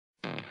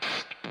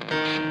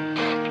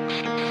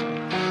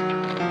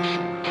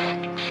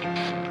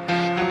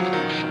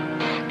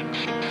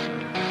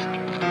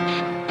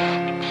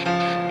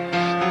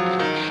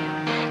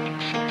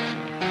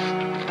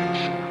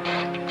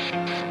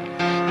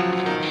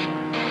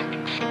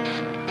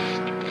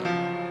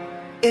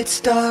It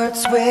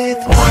starts with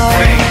one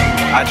thing,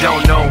 I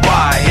don't know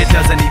why. It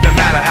doesn't even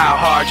matter how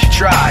hard you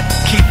try.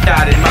 Keep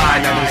that in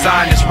mind. I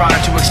designed this rhyme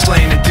to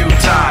explain in due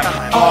time.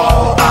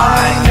 All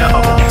I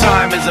know,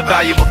 time is a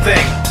valuable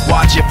thing.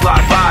 Watch it fly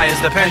by as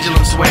the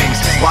pendulum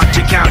swings. Watch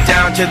it count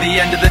down to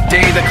the end of the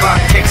day. The clock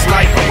takes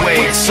life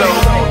away. It's so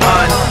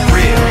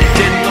unreal.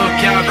 Didn't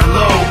look out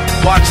below.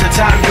 Watch the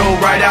time go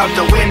right out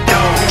the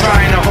window.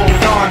 Trying to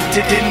hold on to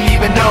didn't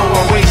even know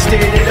I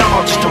wasted it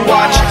all just to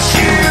watch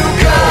you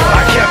go.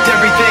 I kept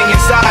everything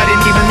inside,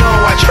 and even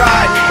though I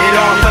tried, it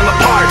all fell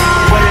apart.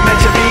 What it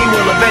meant to me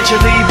will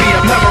eventually be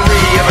a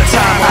memory of a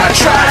time when I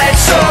tried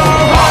so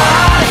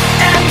hard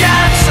and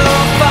got so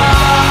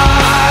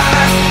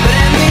far, but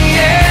in the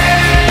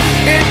end,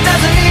 it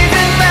doesn't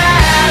even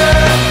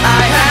matter.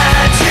 I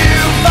had to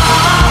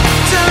fall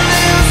to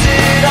lose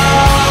it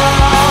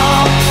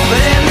all,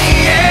 but in the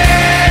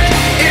end,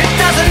 it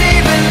doesn't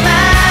even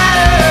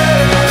matter.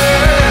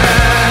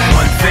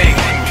 One thing,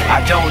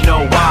 I don't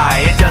know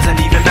why. It doesn't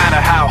even matter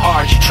how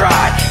hard you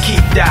try.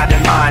 Keep that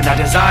in mind. I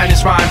designed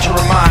this rhyme to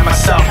remind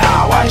myself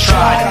how I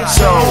tried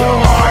so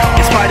hard.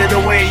 In spite of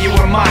the way you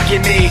were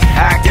mocking me,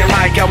 acting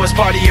like I was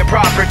part of your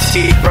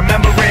property,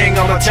 remembering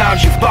all the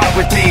times you fought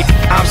with me,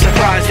 I'm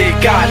surprised it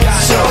got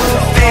so.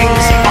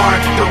 Things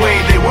aren't the way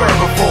they were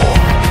before.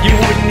 You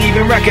wouldn't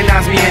even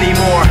recognize me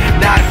anymore.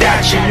 Not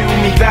that you knew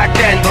me back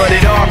then, but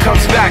it all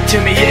comes back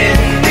to me in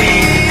the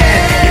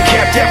end. You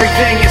kept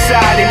everything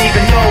inside, and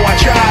even though I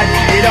tried,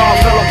 it all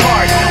fell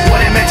apart.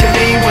 What it meant to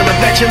me will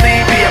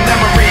eventually be a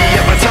memory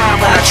of a time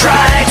when I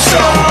tried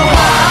so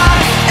hard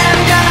and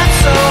got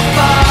so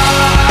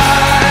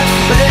far,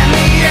 but in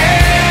the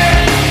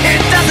end,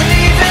 it doesn't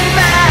even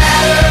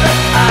matter.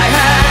 I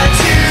had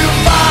to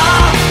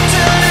fall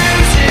to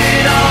lose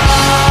it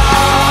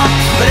all,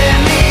 but in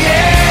the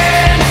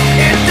end,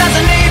 it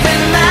doesn't even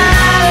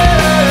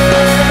matter.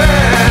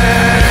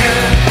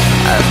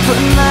 I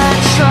put my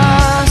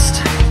trust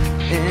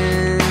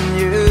in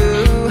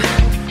you,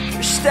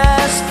 pushed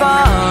as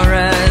far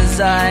as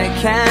I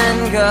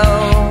can go.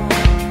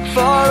 For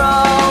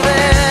all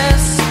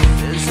this,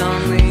 there's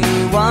only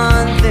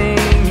one thing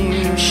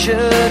you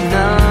should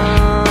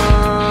know.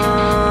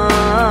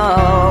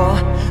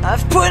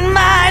 I've put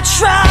my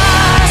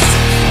trust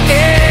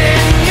in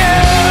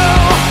you,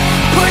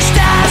 pushed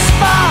as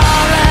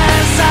far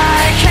as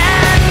I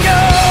can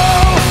go.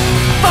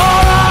 For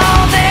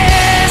all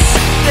this,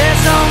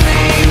 there's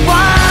only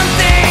one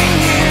thing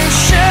you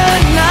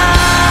should know.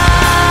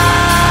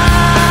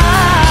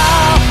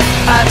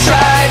 I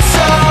tried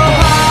so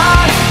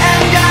hard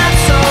and got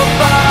so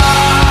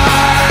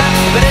far,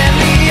 but in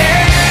the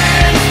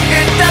end,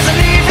 it doesn't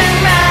even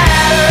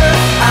matter.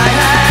 I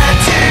had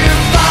to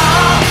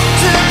fall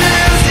to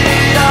lose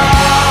it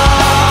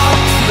all,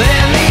 but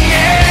in the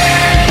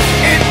end,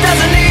 it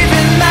doesn't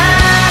even matter.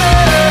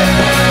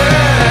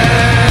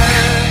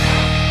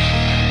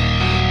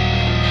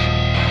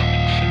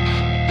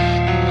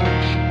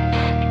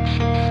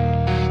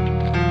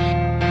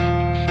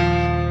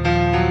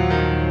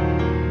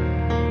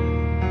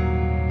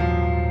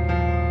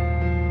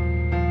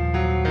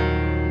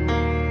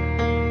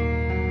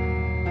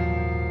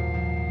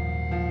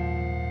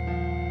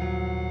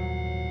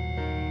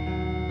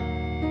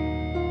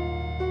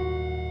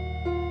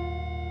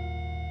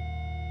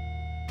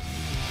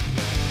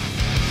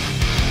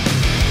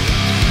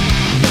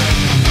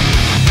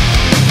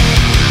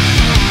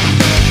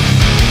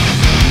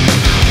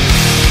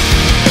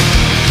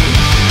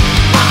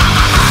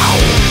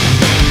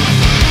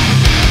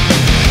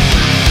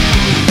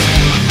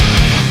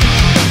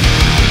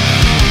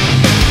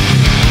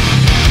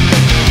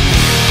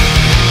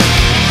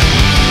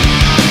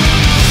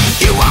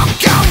 You walk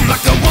out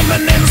like a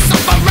woman in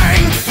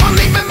suffering, won't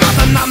even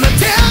bother now to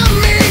tell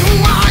me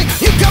why.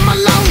 You come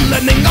alone,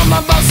 leaning on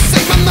my bus